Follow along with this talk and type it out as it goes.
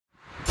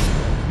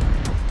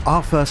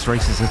Our first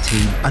race as a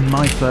team and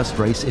my first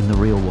race in the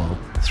real world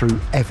threw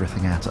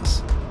everything at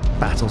us.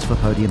 Battles for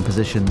podium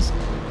positions,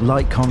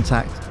 light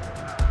contact,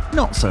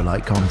 not so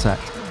light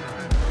contact,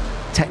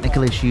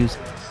 technical issues,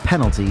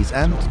 penalties,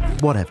 and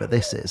whatever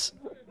this is.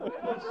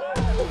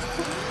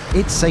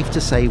 It's safe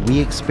to say we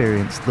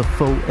experienced the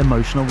full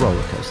emotional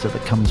rollercoaster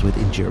that comes with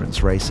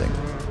endurance racing.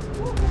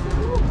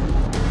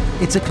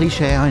 It's a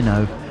cliche, I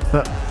know,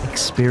 but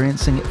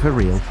experiencing it for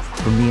real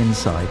from the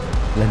inside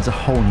lends a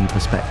whole new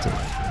perspective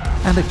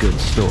and a good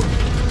story.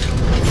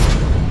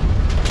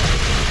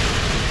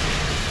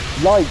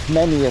 Like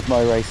many of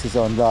my races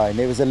online,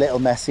 it was a little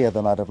messier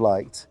than I'd have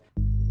liked.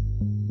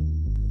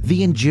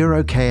 The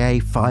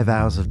EnduroKA 5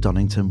 Hours of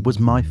Donington was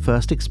my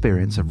first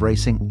experience of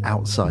racing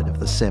outside of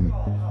the sim.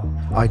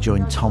 I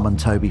joined Tom and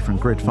Toby from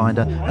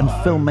Gridfinder and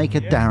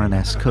filmmaker Darren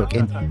S. Cook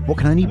in what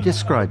can only be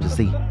described as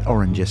the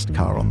orangest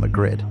car on the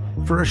grid,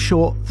 for a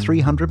short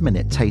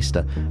 300-minute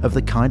taster of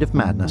the kind of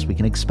madness we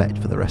can expect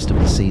for the rest of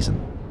the season.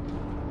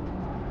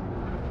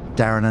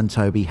 Darren and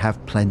Toby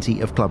have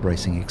plenty of club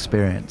racing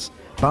experience,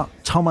 but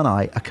Tom and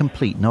I are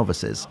complete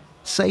novices,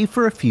 save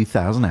for a few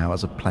thousand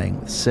hours of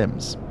playing with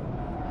sims.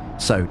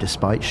 So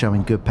despite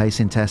showing good pace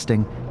in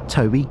testing,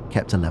 Toby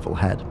kept a level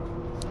head.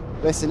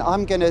 Listen,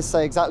 I'm going to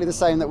say exactly the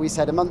same that we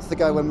said a month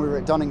ago when we were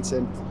at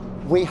Donington.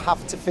 We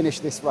have to finish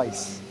this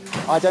race.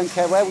 I don't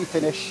care where we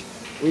finish.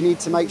 We need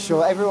to make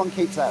sure everyone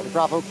keeps out of the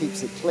gravel,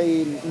 keeps it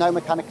clean, no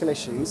mechanical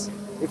issues.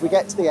 If we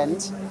get to the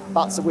end,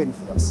 that's a win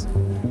for us.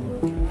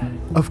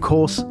 Of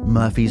course,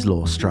 Murphy's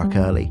Law struck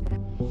early.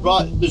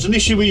 Right, there's an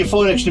issue with your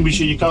fire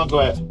extinguisher, you can't go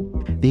out.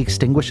 The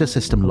extinguisher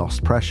system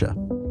lost pressure.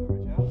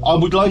 I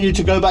would like you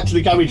to go back to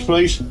the garage,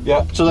 please.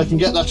 Yeah. So they can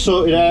get that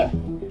sorted out.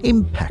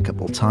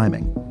 Impeccable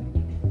timing.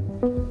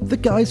 The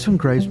guys from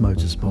Graves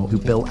Motorsport who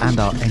built and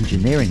are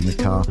engineering the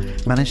car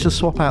managed to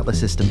swap out the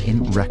system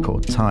in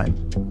record time.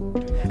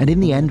 And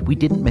in the end, we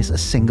didn't miss a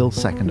single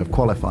second of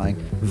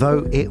qualifying,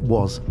 though it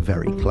was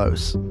very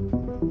close.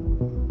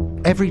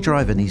 Every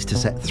driver needs to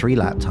set 3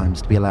 lap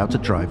times to be allowed to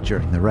drive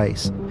during the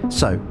race.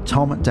 So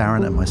Tom,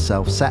 Darren and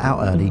myself set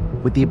out early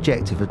with the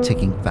objective of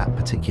ticking that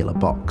particular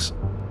box.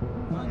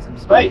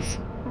 Space.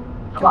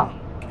 Come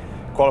on.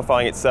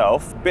 Qualifying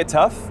itself, a bit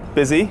tough,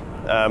 busy.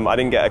 I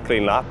didn't get a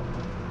clean lap.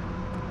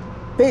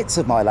 Bits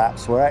of my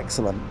laps were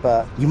excellent,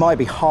 but you might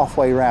be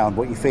halfway around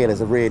what you feel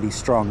is a really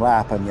strong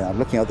lap, and I'm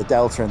looking at the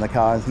delta in the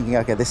car and thinking,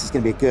 okay, this is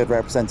going to be a good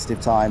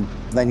representative time.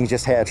 And then you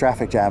just hit a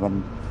traffic jam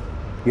and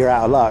you're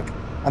out of luck.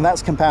 And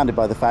that's compounded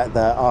by the fact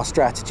that our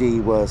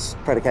strategy was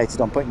predicated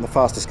on putting the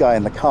fastest guy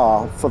in the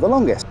car for the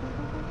longest.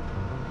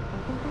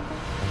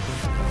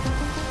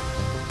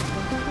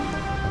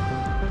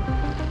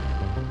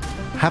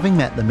 Having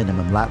met the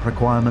minimum lap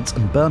requirements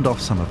and burned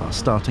off some of our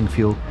starting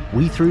fuel,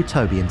 we threw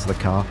Toby into the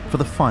car for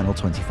the final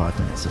 25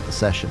 minutes of the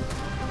session.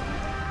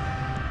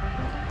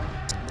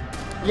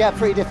 Yeah,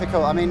 pretty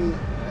difficult. I mean,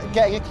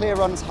 getting a clear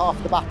run's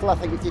half the battle. I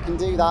think if you can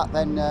do that,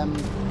 then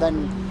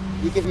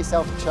you give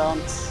yourself a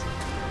chance.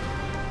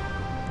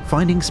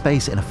 Finding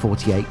space in a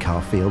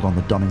 48-car field on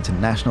the Donington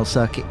National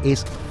Circuit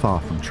is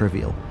far from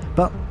trivial,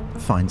 but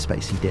find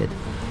space he did.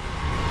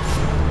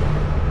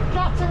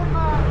 Get him,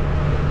 man!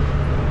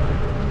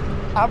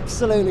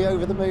 Absolutely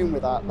over the moon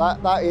with that.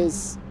 That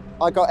is,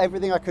 I got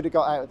everything I could have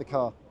got out of the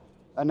car.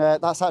 And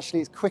that's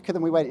actually, it's quicker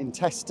than we went in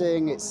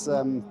testing. It's,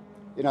 you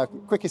know,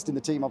 quickest in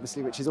the team,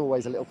 obviously, which is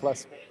always a little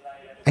plus.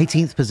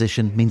 18th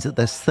position means that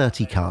there's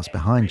 30 cars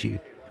behind you,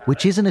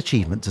 which is an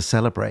achievement to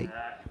celebrate.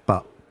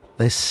 But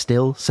there's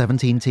still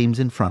 17 teams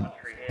in front,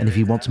 and if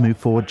you want to move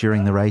forward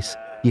during the race,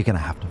 you're going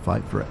to have to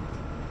fight for it.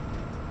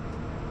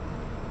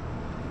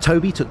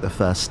 Toby took the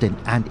first stint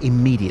and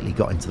immediately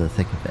got into the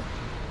thick of it,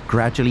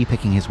 gradually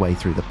picking his way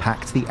through the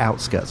pack to the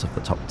outskirts of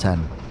the top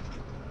 10.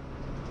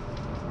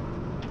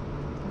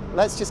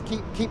 Let's just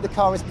keep the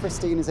car as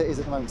pristine as it is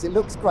at the moment. It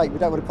looks great, we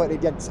don't want to put any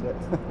dents in it.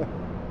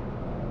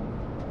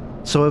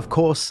 So of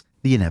course,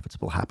 the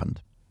inevitable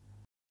happened.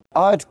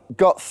 I'd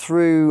got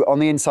through on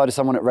the inside of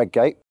someone at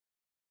Redgate,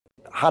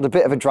 had a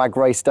bit of a drag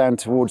race down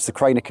towards the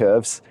Craner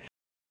curves.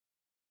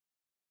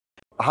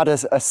 I had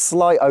a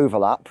slight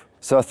overlap,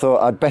 so I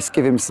thought I'd best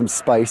give him some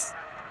space,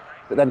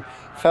 but then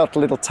felt a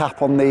little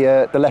tap on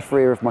the left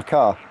rear of my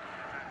car.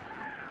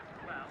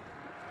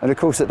 And of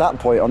course, at that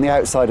point, on the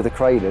outside of the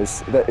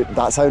Craners,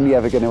 that's only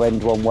ever going to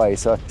end one way.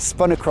 So I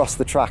spun across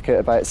the track at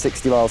about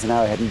 60 miles an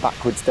hour, heading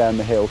backwards down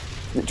the hill.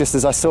 Just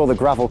as I saw the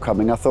gravel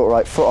coming, I thought,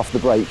 right, foot off the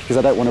brake, because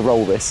I don't want to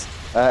roll this.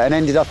 And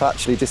ended up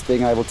actually just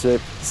being able to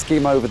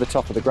skim over the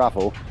top of the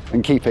gravel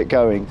and keep it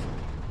going.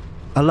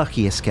 A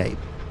lucky escape,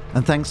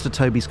 and thanks to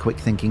Toby's quick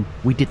thinking,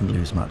 we didn't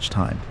lose much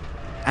time.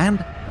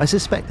 And I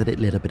suspect that it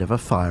lit a bit of a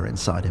fire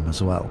inside him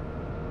as well.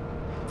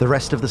 The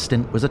rest of the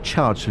stint was a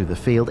charge through the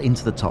field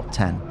into the top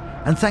 10,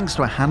 and thanks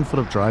to a handful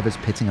of drivers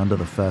pitting under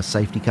the first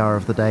safety car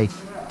of the day,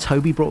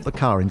 Toby brought the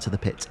car into the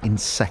pits in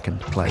second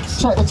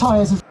place. Check the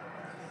tyres.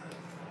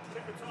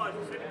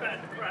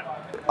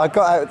 I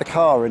got out of the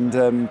car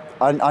and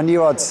I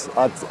knew I'd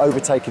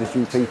overtaken a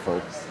few people.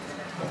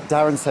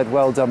 Darren said,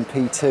 well done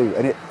P2,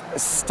 and it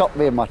stopped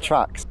me in my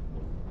tracks.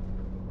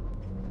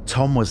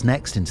 Tom was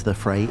next into the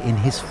fray in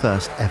his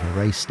first ever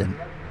race stint.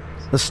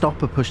 The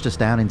stopper pushed us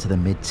down into the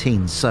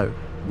mid-teens, so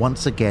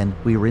once again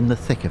we were in the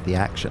thick of the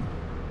action,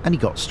 and he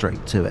got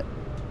straight to it.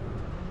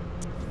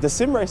 The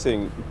sim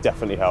racing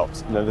definitely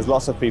helps. You know, there's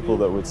lots of people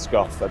that would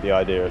scoff at the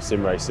idea of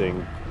sim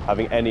racing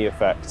having any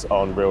effect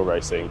on real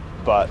racing,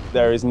 but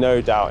there is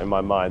no doubt in my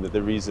mind that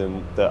the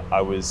reason that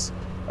I was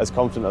as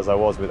confident as I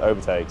was with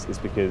overtakes is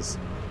because,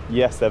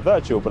 yes, they're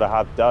virtual, but I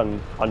have done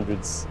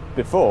hundreds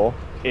before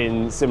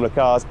in similar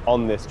cars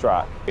on this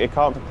track. It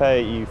can't prepare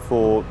you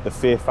for the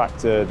fear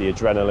factor, the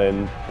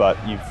adrenaline, but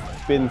you've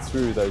been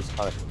through those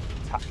kind of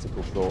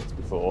tactical thoughts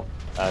before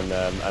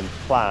and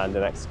planned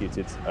and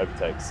executed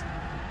overtakes.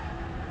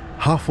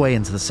 Halfway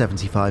into the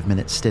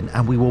 75-minute stint,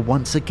 and we were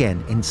once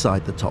again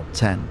inside the top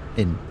 10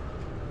 in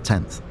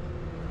 10th.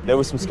 There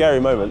were some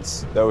scary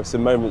moments. There were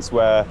some moments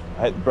where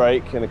I hit the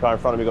brake and the car in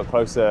front of me got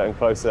closer and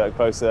closer and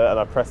closer, and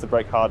I pressed the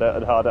brake harder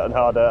and harder and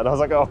harder, and I was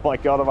like, oh my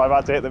God, am I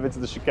about to hit them into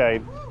the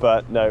chicane?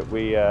 But no,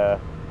 we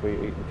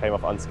came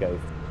off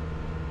unscathed.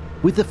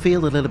 With the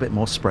field a little bit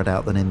more spread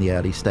out than in the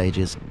early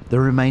stages, the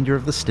remainder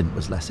of the stint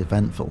was less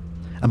eventful.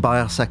 And by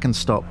our second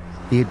stop,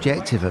 the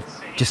objective of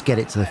just get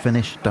it to the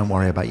finish, don't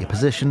worry about your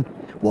position,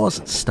 was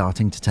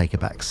starting to take a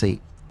back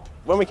seat.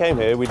 When we came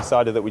here, we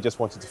decided that we just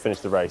wanted to finish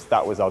the race.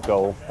 That was our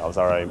goal, that was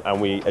our aim,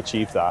 and we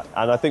achieved that.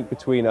 And I think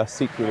between us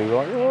secretly, we were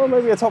like, oh,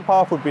 maybe a top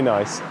half would be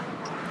nice.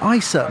 I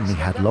certainly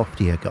had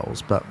loftier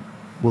goals, but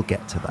we'll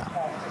get to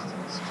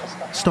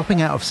that.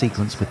 Stopping out of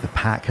sequence with the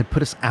pack had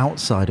put us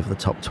outside of the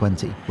top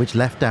 20, which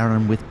left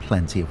Darren with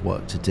plenty of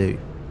work to do.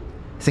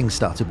 Things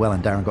started well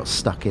and Darren got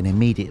stuck in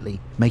immediately,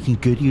 making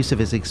good use of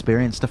his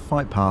experience to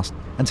fight past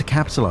and to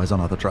capitalise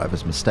on other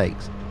drivers'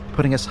 mistakes,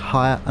 putting us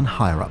higher and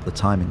higher up the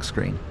timing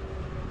screen.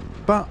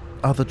 But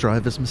other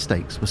drivers'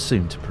 mistakes were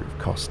soon to prove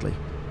costly.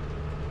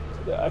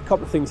 A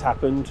couple of things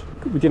happened.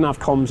 We didn't have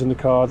comms in the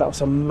car. That was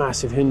a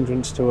massive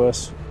hindrance to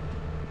us.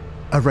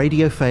 A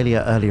radio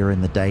failure earlier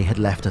in the day had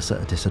left us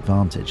at a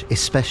disadvantage,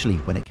 especially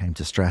when it came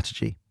to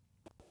strategy.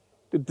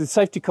 The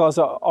safety cars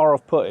are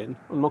off-putting,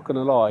 I'm not going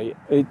to lie.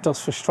 It does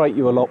frustrate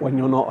you a lot when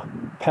you're not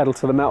pedal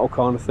to the metal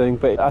kind of thing,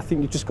 but I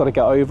think you've just got to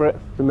get over it.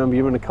 Remember,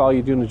 you're in a car,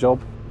 you're doing a job.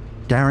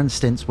 Darren's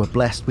stints were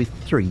blessed with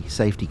 3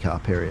 safety car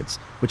periods,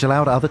 which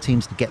allowed other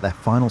teams to get their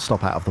final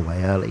stop out of the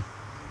way early.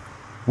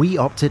 We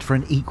opted for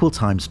an equal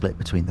time split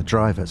between the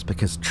drivers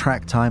because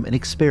track time and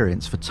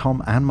experience for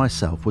Tom and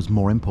myself was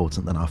more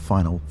important than our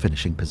final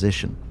finishing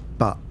position.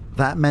 But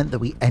that meant that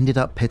we ended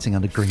up pitting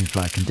under green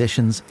flag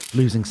conditions,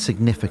 losing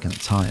significant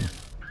time.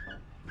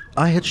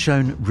 I had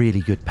shown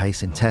really good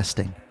pace in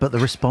testing, but the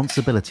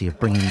responsibility of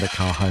bringing the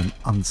car home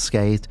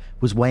unscathed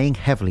was weighing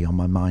heavily on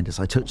my mind as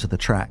I took to the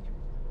track.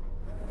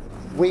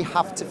 We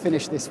have to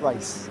finish this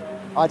race.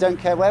 I don't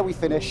care where we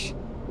finish.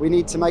 We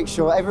need to make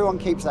sure everyone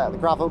keeps out of the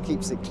gravel,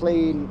 keeps it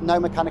clean, no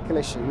mechanical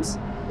issues.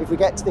 If we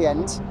get to the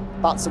end,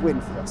 that's a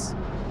win for us.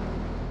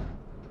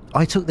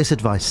 I took this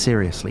advice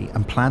seriously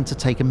and planned to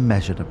take a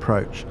measured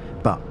approach,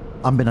 but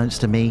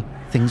unbeknownst to me,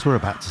 things were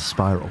about to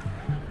spiral.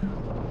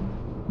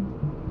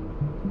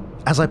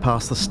 As I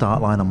passed the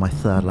start line on my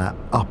 3rd lap,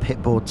 our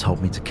pit board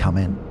told me to come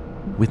in.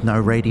 With no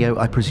radio,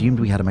 I presumed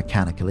we had a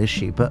mechanical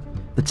issue, but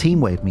the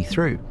team waved me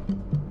through.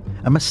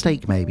 A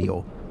mistake maybe,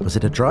 or was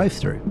it a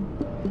drive-through?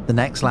 The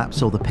next lap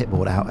saw the pit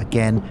board out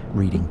again,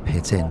 reading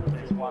pit in.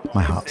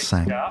 My heart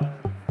sank.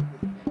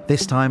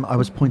 This time I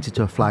was pointed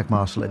to a flag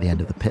marshal at the end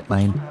of the pit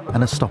lane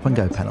and a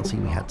stop-and-go penalty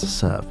we had to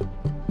serve.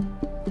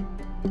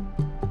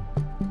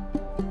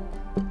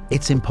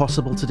 It's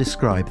impossible to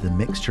describe the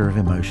mixture of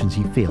emotions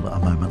you feel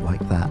at a moment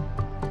like that.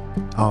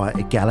 Our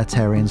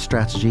egalitarian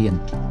strategy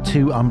and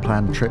 2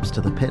 unplanned trips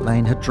to the pit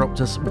lane had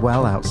dropped us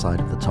well outside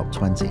of the top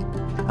 20,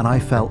 and I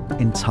felt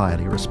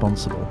entirely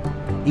responsible,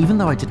 even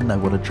though I didn't know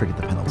what had triggered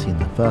the penalty in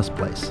the first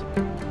place.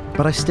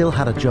 But I still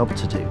had a job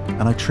to do,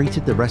 and I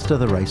treated the rest of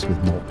the race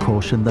with more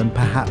caution than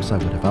perhaps I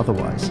would have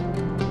otherwise,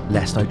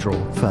 lest I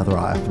draw further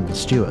ire from the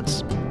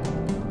stewards.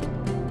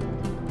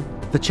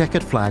 The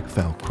checkered flag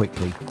fell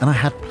quickly, and I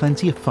had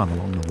plenty of fun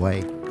along the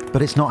way,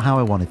 but it's not how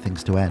I wanted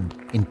things to end,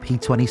 in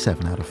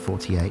P27 out of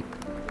 48.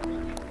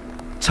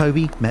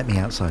 Toby met me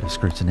outside of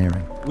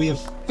scrutineering. We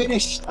have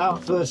finished our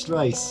first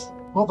race.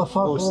 What the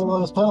fuck were all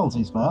those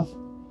penalties, man?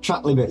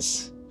 Track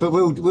limits. But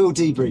we'll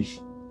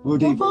debrief. We'll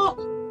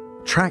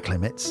debrief. Track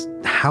limits?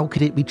 How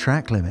could it be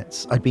track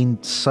limits? I'd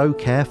been so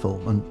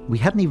careful, and we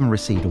hadn't even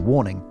received a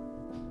warning.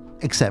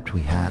 Except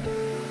we had.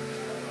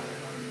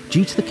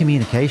 Due to the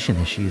communication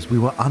issues, we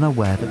were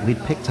unaware that we'd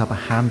picked up a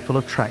handful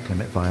of track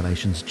limit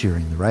violations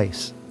during the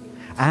race.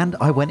 And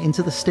I went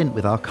into the stint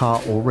with our car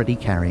already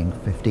carrying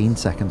 15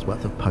 seconds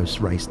worth of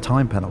post-race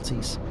time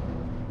penalties.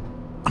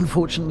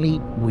 Unfortunately,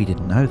 we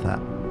didn't know that.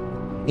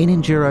 In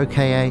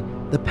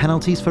EnduroKA, the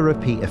penalties for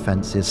repeat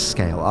offences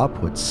scale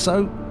upwards,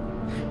 so,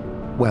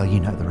 well, you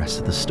know the rest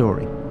of the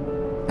story.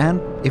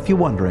 And if you're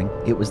wondering,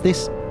 it was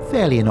this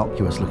fairly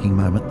innocuous looking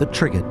moment that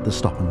triggered the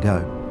stop and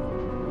go.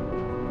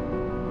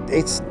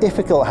 It's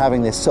difficult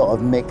having this sort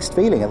of mixed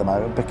feeling at the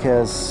moment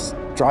because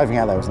driving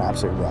out there was an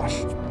absolute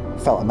rush.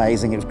 felt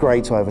amazing. It was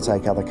great to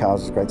overtake other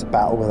cars, it was great to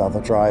battle with other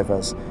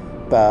drivers.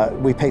 But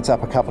we picked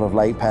up a couple of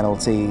late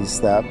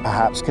penalties that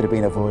perhaps could have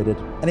been avoided.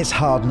 And it's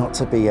hard not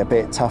to be a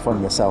bit tough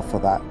on yourself for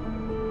that.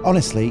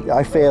 Honestly,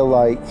 I feel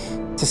like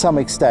to some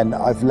extent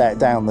I've let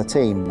down the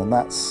team, and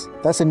that's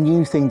a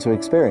new thing to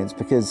experience,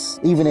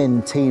 because even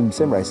in team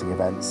sim racing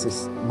events,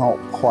 it's not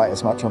quite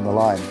as much on the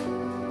line.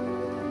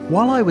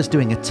 While I was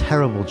doing a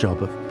terrible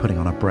job of putting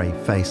on a brave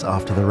face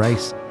after the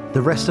race,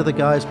 the rest of the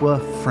guys were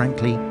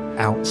frankly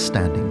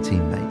outstanding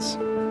teammates.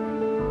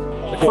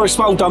 Chris,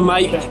 well done,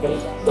 mate.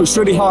 It was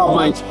really hard,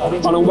 mate,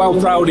 and I'm well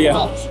proud of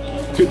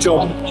you. Good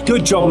job.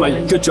 Good job,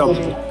 mate. Good job.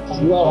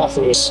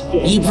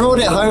 You brought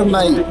it home,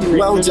 mate.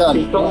 Well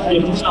done.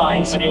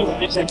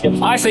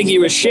 I think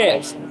you were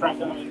shit.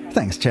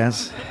 Thanks,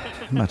 Chaz.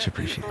 Much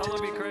appreciated.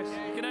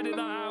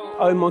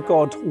 Oh my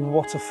God,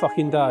 what a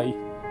fucking day.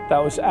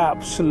 That was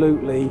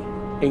absolutely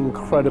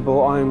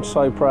incredible. I am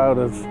so proud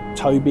of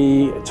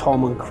Toby,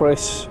 Tom and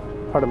Chris.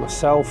 Proud of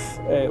myself.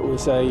 It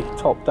was a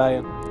top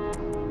day.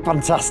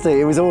 Fantastic,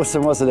 it was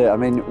awesome, wasn't it? I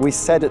mean, we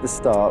said at the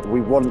start,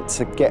 we want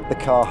to get the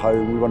car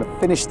home, we want to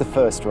finish the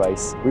first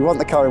race, we want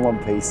the car in one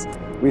piece.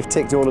 We've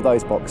ticked all of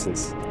those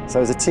boxes. So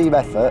as a team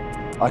effort,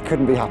 I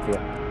couldn't be happier.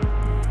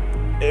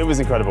 It was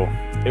incredible.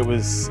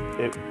 It's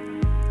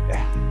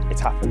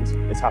happened.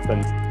 It's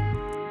happened.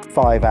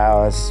 5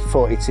 hours,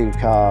 42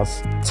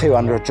 cars,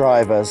 200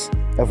 drivers,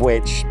 of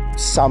which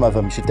some of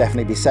them should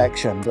definitely be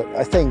sectioned.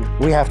 I think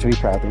we have to be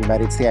proud that we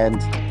made it to the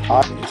end.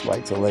 I just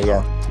wait till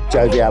the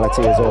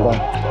joviality is all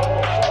done.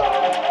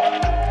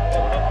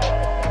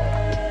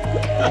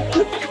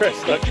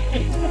 Chris, look.